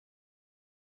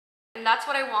And that's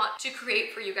what I want to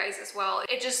create for you guys as well.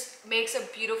 It just makes a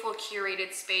beautiful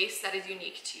curated space that is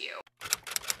unique to you.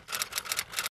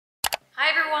 Hi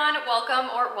everyone,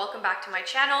 welcome back to my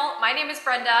channel. My name is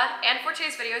Brenda, and for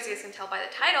today's video, as you guys can tell by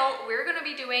the title, we're going to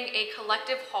be doing a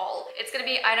collective haul. It's going to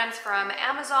be items from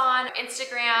Amazon,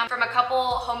 Instagram, from a couple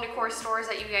home decor stores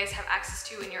that you guys have access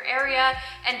to in your area,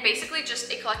 and basically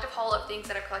just a collective haul of things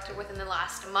that I've collected within the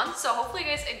last month. So hopefully you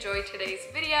guys enjoyed today's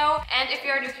video, and if you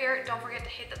are new here, don't forget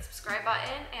to hit that subscribe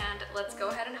button, and let's go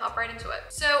ahead and hop right into it.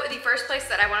 So the first place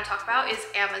that I want to talk about is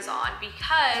Amazon,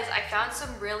 because I found some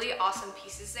really awesome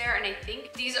pieces there, and I think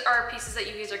these are pieces that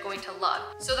you guys are going to love.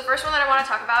 So the first one that I want to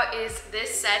talk about is this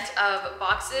set of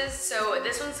boxes. So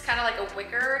this one's kind of like a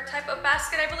wicker type of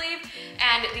basket, I believe.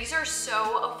 And these are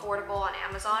so affordable on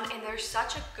Amazon, and they're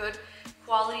such a good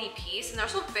quality piece, and they're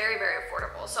also very, very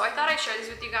affordable. So I thought I'd share these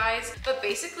with you guys, but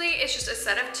basically it's just a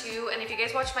set of two. And if you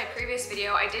guys watched my previous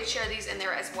video, I did share these in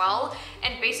there as well.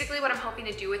 And basically what I'm hoping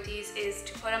to do with these is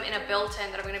to put them in a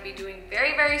built-in that I'm going to be doing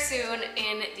very, very soon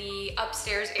in the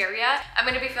upstairs area. I'm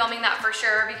going to be filming that for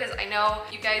sure, because I know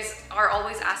you guys are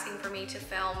always asking for me to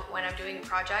film when I'm doing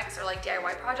projects or like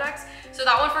DIY projects. So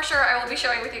that one for sure I will be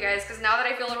showing with you guys, because now that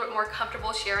I feel a little bit more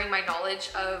comfortable sharing my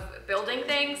knowledge of building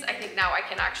things, I think now I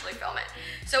can actually film it.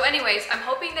 So anyways, I'm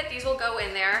hoping that these will go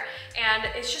in there, and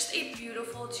it's just a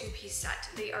beautiful two-piece set.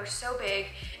 They are so big,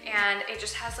 and it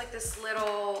just has like this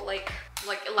little like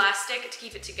elastic to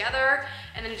keep it together,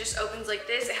 and then it just opens like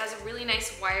this. It has a really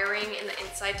nice wiring in the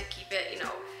inside to keep it, you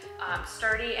know,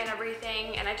 sturdy and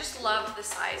everything, and I just love the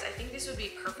size. I think these would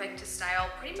be perfect to style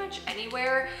pretty much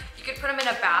anywhere. You could put them in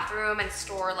a bathroom and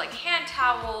store like hand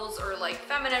towels or like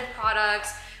feminine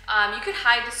products. You could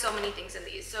hide so many things in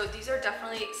these. So these are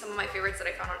definitely some of my favorites that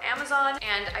I found on Amazon,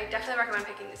 and I definitely recommend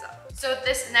picking these up. So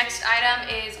this next item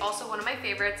is also one of my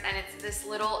favorites, and it's this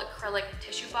little acrylic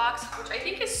tissue box, which I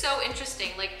think is so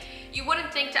interesting. Like, you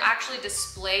wouldn't think to actually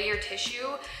display your tissue,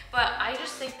 but I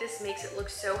just think this makes it look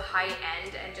so high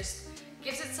end and just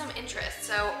gives it some interest.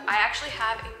 So I actually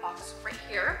have a box right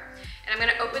here, and I'm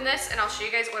gonna open this and I'll show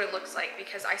you guys what it looks like,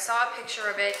 because I saw a picture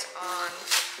of it on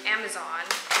Amazon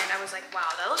and I was like, wow,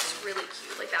 that looks really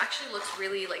cute. Like, that actually looks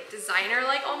really like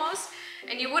designer-like almost,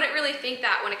 and you wouldn't really think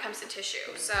that when it comes to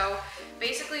tissue. So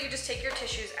basically you just take your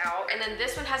tissues out, and then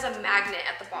this one has a magnet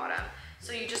at the bottom.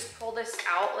 So you just pull this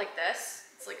out like this.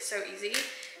 It's like so easy,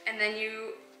 and then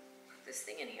you put this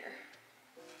thing in here.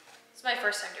 It's my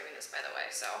first time doing this, by the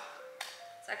way, so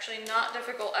it's actually not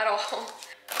difficult at all.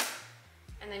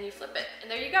 And then you flip it, and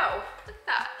there you go. Look at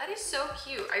that. That is so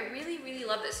cute. I really, really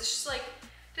love this. It's just like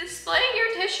displaying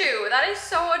your tissue. That is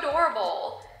so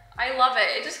adorable. I love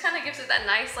it. It just kind of gives it that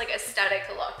nice like aesthetic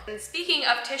look. And speaking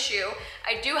of tissue,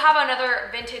 I do have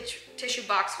another vintage tissue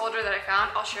box holder that I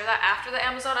found. I'll share that after the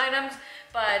Amazon items,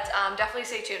 but definitely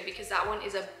stay tuned, because that one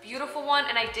is a beautiful one,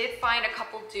 and I did find a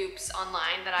couple dupes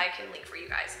online that I can link for you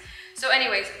guys. So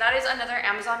anyways, that is another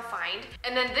Amazon find.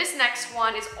 And then this next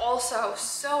one is also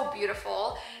so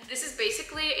beautiful. This is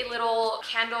basically a little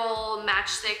candle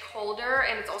matchstick holder,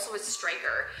 and it's also a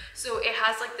striker. So it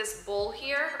has like this bowl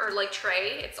here, or like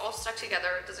tray. It's all stuck together.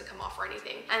 It doesn't come off or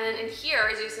anything. And then in here,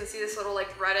 as you can see, this little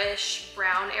like reddish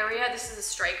brown area, this is a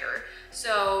striker.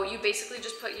 So you basically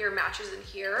just put your matches in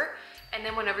here, and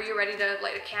then whenever you're ready to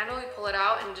light a candle, you pull it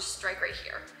out and just strike right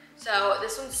here. So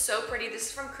this one's so pretty. This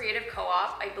is from Creative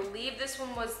Co-op. I believe this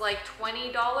one was like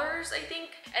 $20, I think.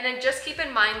 And then just keep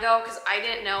in mind though, because I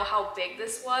didn't know how big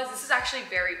this was, this is actually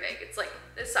very big. It's like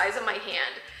the size of my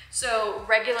hand. So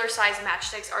regular size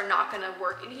matchsticks are not gonna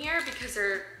work in here, because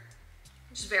they're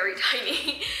just very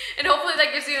tiny. And hopefully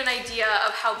that gives you an idea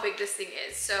of how big this thing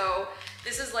is. So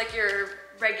this is like your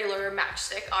regular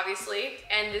matchstick, obviously.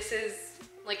 And this is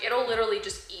like, it'll literally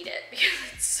just eat it, because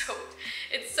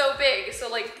it's so big. So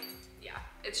like, yeah,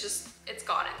 it's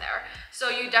gone in there. So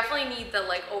you definitely need the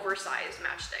like oversized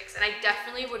matchsticks, and I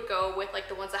definitely would go with like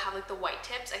the ones that have like the white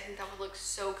tips. I think that would look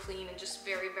so clean and just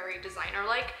very, very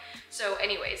designer-like. So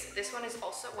anyways, this one is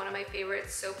also one of my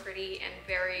favorites. So pretty and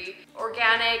very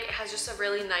organic. It has just a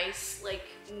really nice like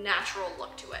natural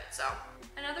look to it. So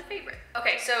another favorite.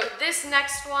 Okay, so this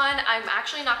next one I'm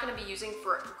actually not going to be using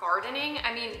for gardening.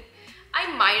 I mean, I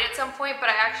might at some point, but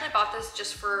I actually bought this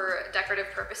just for decorative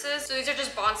purposes. So these are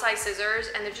just bonsai scissors,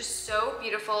 and they're just so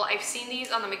beautiful. I've seen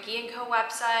these on the McGee & Co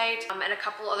website and a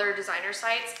couple other designer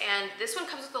sites, and this one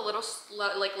comes with a little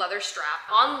like leather strap.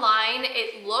 Online,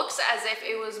 it looks as if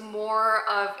it was more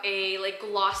of a like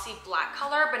glossy black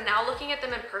color, but now looking at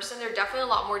them in person, they're definitely a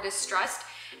lot more distressed,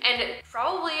 and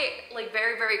probably like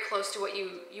very, very close to what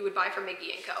you would buy from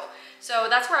McGee & Co. So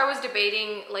that's where I was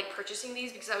debating like purchasing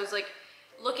these, because I was like,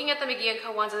 looking at the McGee &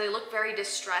 Co ones, and they look very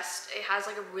distressed. It has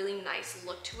like a really nice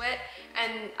look to it,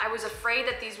 and I was afraid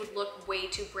that these would look way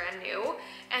too brand new,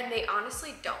 and they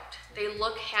honestly don't. They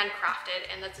look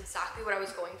handcrafted, and that's exactly what I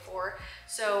was going for.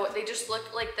 So they just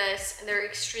look like this, and they're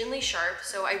extremely sharp,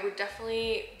 so I would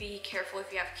definitely be careful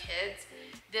if you have kids.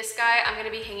 This guy, I'm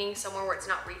gonna be hanging somewhere where it's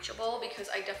not reachable because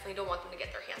I definitely don't want them to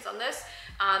get their hands on this.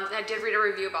 And I did read a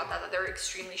review about that they're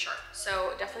extremely sharp.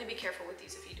 So definitely be careful with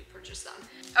these if you do purchase them.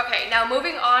 Okay, now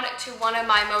moving on to one of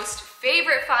my most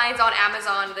favorite finds on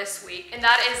Amazon this week, and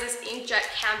that is this inkjet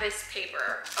canvas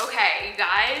paper. Okay, you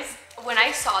guys, when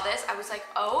I saw this, I was like,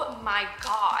 oh my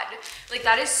God, like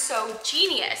that is so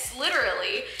genius,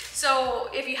 literally. So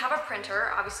if you have a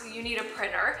printer, obviously you need a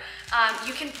printer,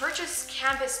 you can purchase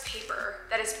canvas paper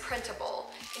that is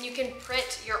printable, and you can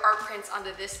print your art prints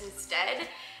onto this instead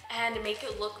and make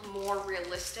it look more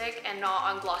realistic and not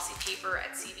on glossy paper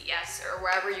at CVS or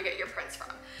wherever you get your prints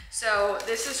from. So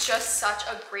this is just such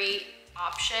a great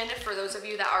option for those of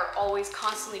you that are always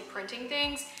constantly printing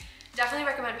things. Definitely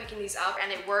recommend picking these up,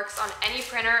 and it works on any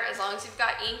printer as long as you've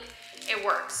got ink. It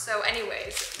works. So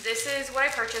anyways, this is what I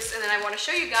purchased, and then I want to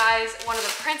show you guys one of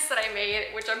the prints that I made,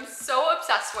 which I'm so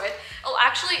obsessed with. I'll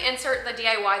actually insert the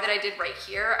DIY that I did right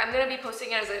here. I'm going to be posting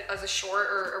it as a short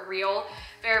or a reel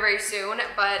very soon,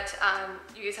 but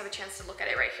you guys have a chance to look at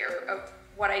it right here of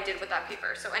what I did with that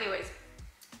paper. So anyways,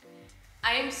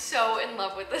 I am so in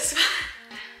love with this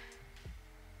one.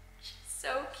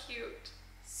 So cute.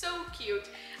 So cute.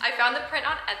 I found the print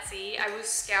on Etsy. I was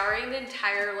scouring the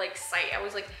entire like site. I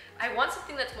was like, I want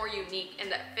something that's more unique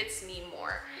and that fits me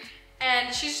more.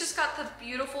 And she's just got the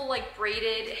beautiful like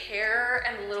braided hair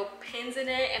and little pins in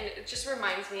it, and it just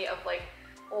reminds me of like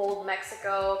old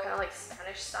Mexico, kind of like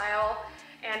Spanish style.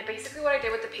 And basically what I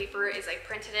did with the paper is I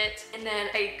printed it, and then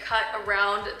I cut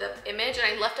around the image, and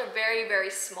I left a very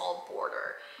small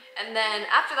border. And then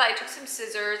after that, I took some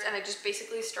scissors and I just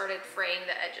basically started fraying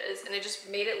the edges, and it just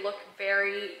made it look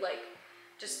very like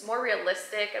just more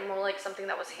realistic and more like something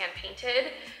that was hand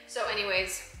painted. So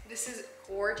anyways, this is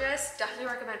gorgeous. Definitely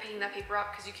recommend picking that paper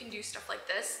up because you can do stuff like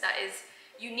this that is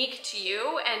unique to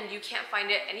you and you can't find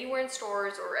it anywhere in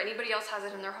stores or anybody else has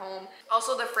it in their home.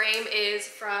 Also, the frame is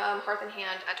from Hearth and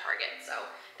Hand at Target. So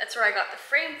that's where I got the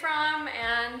frame from,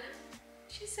 and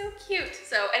she's so cute.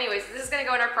 So anyways, this is gonna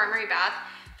go in our primary bath.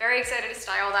 Very excited to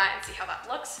style that and see how that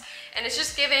looks. And it's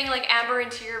just giving like amber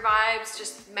interior vibes,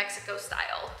 just Mexico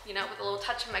style, you know, with a little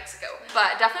touch of Mexico.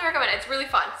 But definitely recommend it. It's really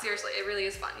fun. Seriously, it really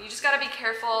is fun. You just gotta be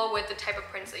careful with the type of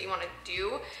prints that you wanna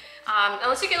do.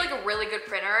 Unless you get like a really good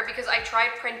printer, because I tried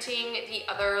printing the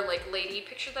other like lady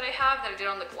picture that I have that I did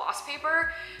on the gloss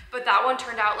paper, but that one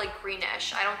turned out like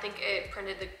greenish. I don't think it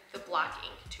printed the black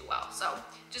ink too well. So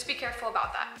just be careful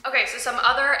about that. Okay, so some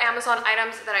other Amazon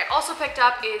items that I also picked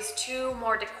up is 2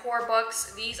 more decor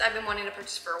books. These I've been wanting to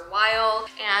purchase for a while,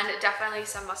 and definitely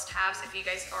some must-haves if you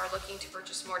guys are looking to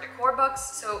purchase more decor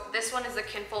books. So this one is the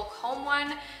Kinfolk Home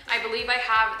one. I believe I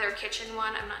have their kitchen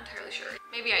one. I'm not entirely sure.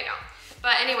 Maybe I don't.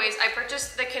 But anyways, I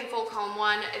purchased the Kinfolk Home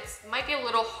one. It might be a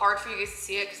little hard for you guys to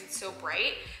see it because it's so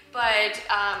bright, but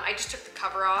I just took the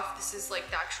cover off. This is like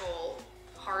the actual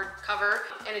hard cover,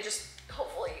 and it just,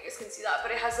 hopefully you guys can see that,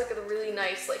 but it has like a really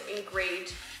nice like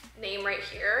engraved name right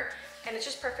here, and it's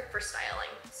just perfect for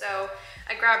styling. So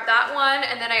I grabbed that one,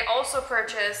 and then I also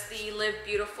purchased the Live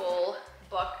Beautiful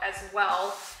book as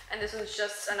well, and this one's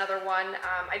just another one.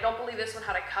 I don't believe this one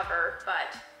had a cover,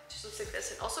 but it just looks like this,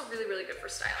 and also really good for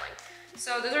styling.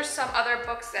 So those are some other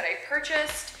books that I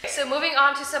purchased. So moving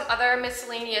on to some other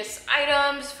miscellaneous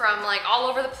items from like all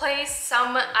over the place.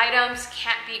 Some items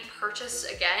can't be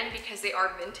purchased again because they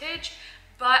are vintage,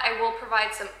 but I will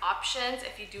provide some options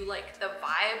if you do like the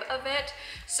vibe of it.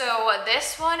 So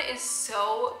this one is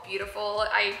so beautiful.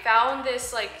 I found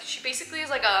this, like, she basically is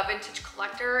like a vintage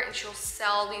collector, and she'll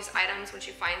sell these items when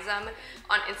she finds them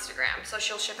on Instagram. So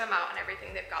she'll ship them out and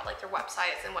everything. They've got like their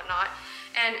websites and whatnot.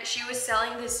 And she was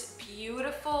selling this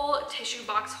beautiful tissue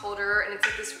box holder, and it's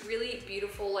like this really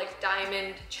beautiful like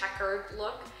diamond checkered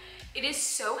look. It is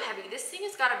so heavy. This thing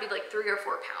has got to be like 3 or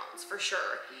 4 pounds for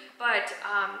sure, but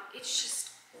it's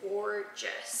just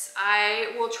gorgeous.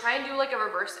 I will try and do like a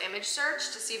reverse image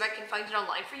search to see if I can find it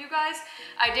online for you guys.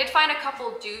 I did find a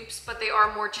couple dupes, but they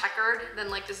are more checkered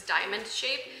than like this diamond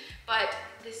shape, but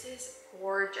this is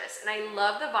gorgeous, and I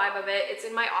love the vibe of it. It's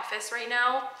in my office right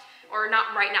now, or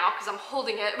not right now because I'm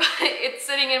holding it, but it's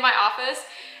sitting in my office,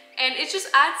 and it just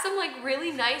adds some like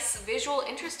really nice visual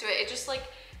interest to it. It just like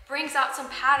brings out some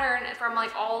pattern from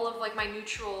like all of like my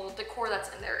neutral decor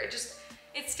that's in there.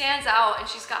 it stands out, and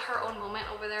she's got her own moment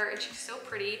over there, and she's so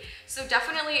pretty. So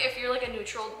definitely, if you're like a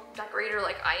neutral decorator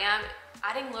like I am,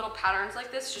 adding little patterns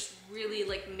like this just really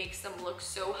like makes them look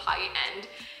so high-end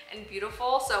and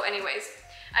beautiful. So anyways,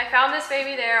 I found this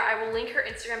baby there. I will link her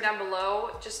Instagram down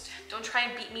below. Just don't try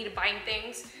and beat me to buying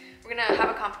things. We're gonna have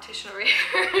a competition over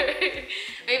here.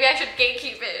 Maybe I should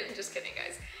gatekeep it. Just kidding,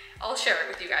 guys. I'll share it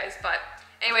with you guys, but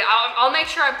anyway, I'll make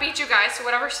sure I beat you guys to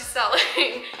whatever she's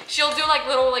selling. She'll do like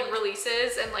little like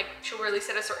releases, and like she'll release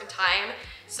at a certain time.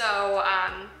 So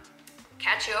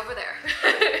catch you over there.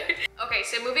 Okay,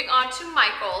 so moving on to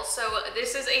Michael's. So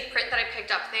this is a print that I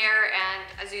picked up there, and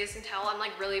as you guys can tell, I'm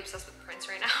like really obsessed with prints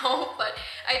right now. But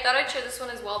I thought I'd share this one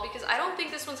as well because I don't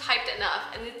think this one's hyped enough,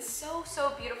 and it's so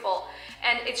beautiful.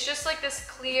 And it's just like this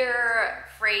clear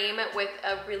frame with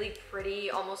a really pretty,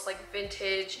 almost like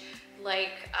vintage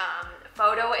like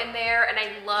photo in there, and I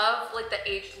love like the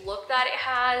aged look that it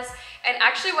has. And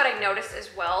actually what I noticed as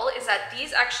well is that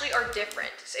these actually are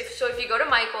different. So if you go to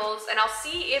Michael's, and I'll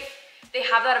see if they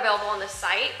have that available on the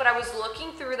site, but I was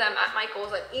looking through them at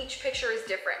Michael's and each picture is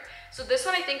different. So this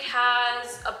one I think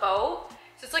has a boat,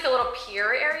 so it's like a little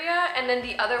pier area, and then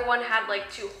the other one had like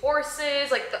two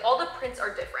horses. Like all the prints are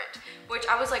different, which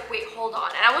I was like, wait, hold on.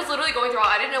 And I was literally going through all,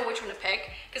 I didn't know which one to pick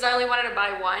because I only wanted to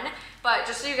buy one. But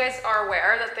just so you guys are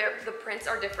aware that the prints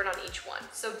are different on each one.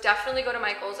 So definitely go to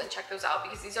Michael's and check those out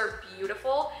because these are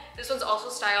beautiful. This one's also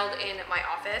styled in my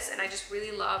office, and I just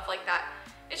really love like that.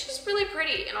 It's just really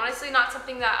pretty, and honestly not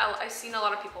something that I've seen a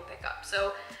lot of people pick up.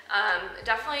 So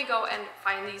definitely go and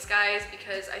find these guys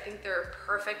because I think they're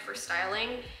perfect for styling,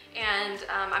 and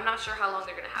I'm not sure how long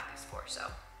they're gonna have these for. So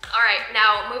all right,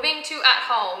 now moving to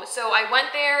AtHome. So I went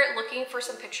there looking for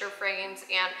some picture frames,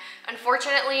 and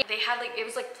unfortunately they had like, it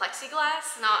was like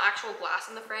plexiglass, not actual glass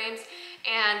in the frames,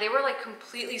 and they were like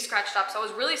completely scratched up. So I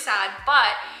was really sad,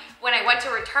 but when I went to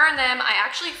return them, I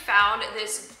actually found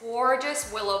this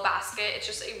gorgeous willow basket. It's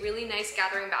just a really nice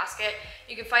gathering basket.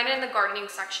 You can find it in the gardening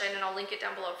section, and I'll link it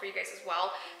down below for you guys as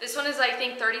well. This one is I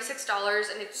think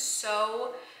 $36, and it's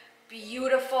so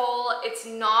beautiful. It's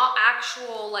not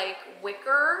actual like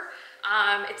wicker.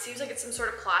 It seems like it's some sort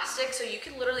of plastic, so you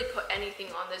can literally put anything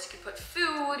on this. You could put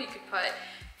food, you could put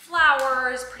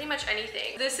flowers, pretty much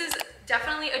anything. This is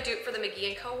definitely a dupe for the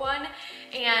McGee & Co one,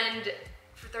 and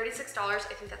for $36, I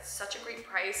think that's such a great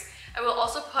price. I will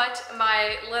also put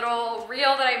my little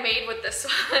reel that I made with this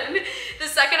one. The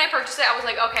second I purchased it, I was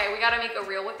like, okay, we gotta make a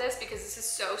reel with this because this is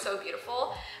so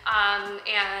beautiful.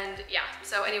 And yeah,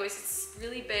 so anyways, it's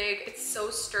really big. It's so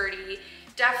sturdy.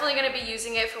 Definitely gonna be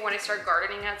using it for when I start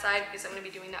gardening outside because I'm gonna be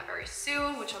doing that very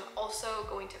soon, which I'm also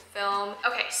going to film.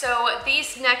 Okay, so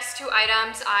these next two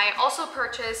items I also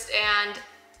purchased, and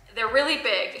they're really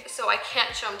big, so I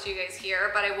can't show them to you guys here,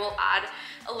 but I will add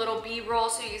a little B-roll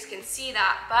so you guys can see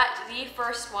that. But the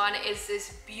first one is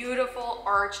this beautiful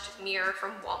arched mirror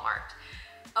from Walmart.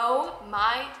 Oh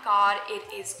my God, it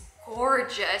is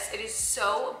gorgeous. It is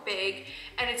so big,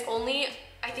 and it's only,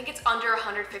 I think it's under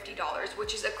 $150,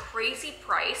 which is a crazy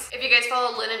price. If you guys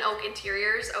follow Linen Oak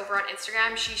Interiors over on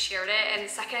Instagram, she shared it, and the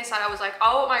second I saw it, I was like,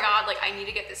 oh my God, like I need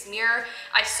to get this mirror.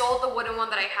 I sold the wooden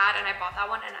one that I had, and I bought that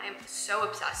one, and I am so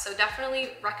obsessed. So definitely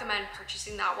recommend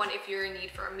purchasing that one if you're in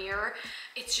need for a mirror.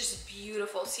 It's just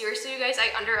beautiful. Seriously, you guys, I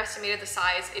underestimated the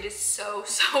size. It is so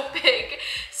big.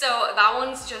 So that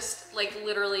one's just like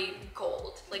literally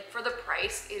gold. Like for the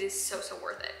price, it is so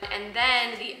worth it. And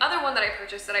then the other one that I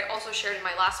purchased that I also shared in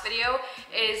my last video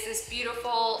is this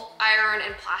beautiful iron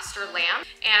and plaster lamp.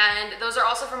 And those are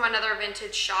also from another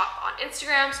vintage shop on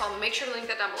Instagram, so I'll make sure to link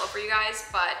that down below for you guys,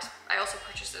 but I also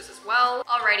purchased those as well.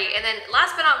 Alrighty, and then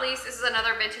last but not least, this is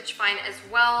another vintage find as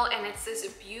well, and it's this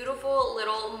beautiful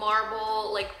little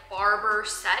marble like barber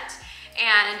set.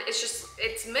 And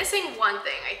it's missing one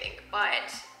thing, I think,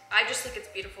 but I just think it's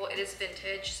beautiful. It is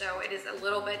vintage, so it is a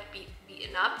little bit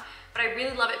beaten up, but I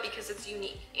really love it because it's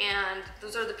unique, and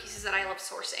those are the pieces that I love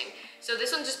sourcing. So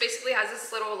this one just basically has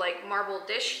this little like marble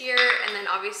dish here, and then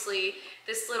obviously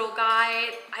this little guy.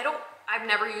 I've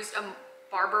never used a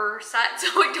barber set, so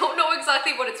I don't know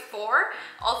exactly what it's for.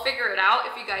 I'll figure it out.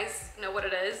 If you guys know what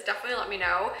it is, definitely let me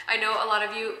know. I know a lot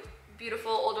of you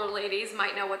beautiful older ladies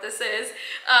might know what this is,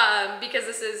 because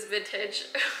this is vintage.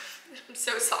 I'm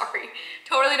so sorry.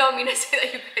 Totally don't mean to say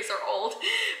that you guys are old,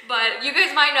 but you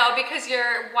guys might know because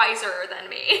you're wiser than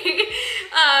me.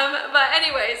 But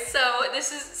anyways, so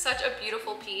this is such a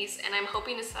beautiful piece, and I'm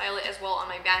hoping to style it as well on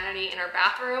my vanity in our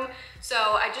bathroom. So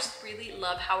I just really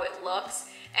love how it looks.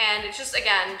 And it's just,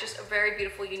 again, just a very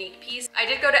beautiful, unique piece. I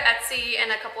did go to Etsy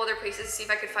and a couple other places to see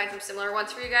if I could find some similar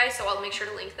ones for you guys, so I'll make sure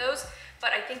to link those.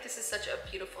 But I think this is such a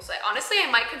beautiful set. Honestly, I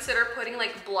might consider putting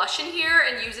like blush in here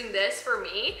and using this for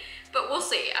me, but we'll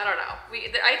see. I don't know.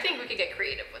 I think we could get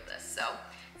creative with this.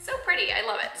 So pretty, I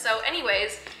love it. So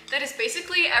anyways, that is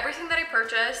basically everything that I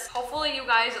purchased. Hopefully you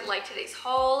guys liked today's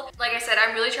haul. Like I said,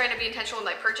 I'm really trying to be intentional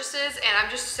with my purchases, and I'm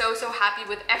just so happy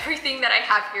with everything that I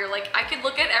have here. Like, I could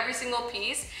look at every single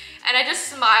piece and I just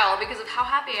smile because of how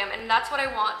happy I am. And that's what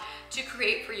I want to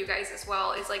create for you guys as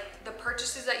well, is like the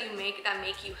purchases that you make that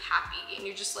make you happy. And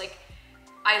you're just like,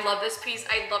 I love this piece,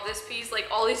 I love this piece. Like,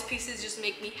 all these pieces just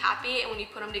make me happy, and when you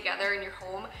put them together in your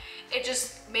home, it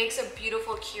just makes a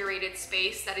beautiful curated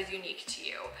space that is unique to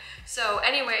you. So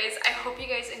anyways, I hope you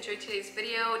guys enjoyed today's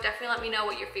video. Definitely let me know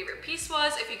what your favorite piece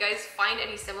was. If you guys find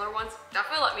any similar ones,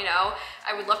 definitely let me know.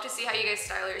 I would love to see how you guys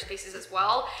style your spaces as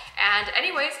well. And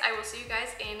anyways, I will see you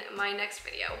guys in my next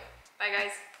video. Bye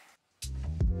guys.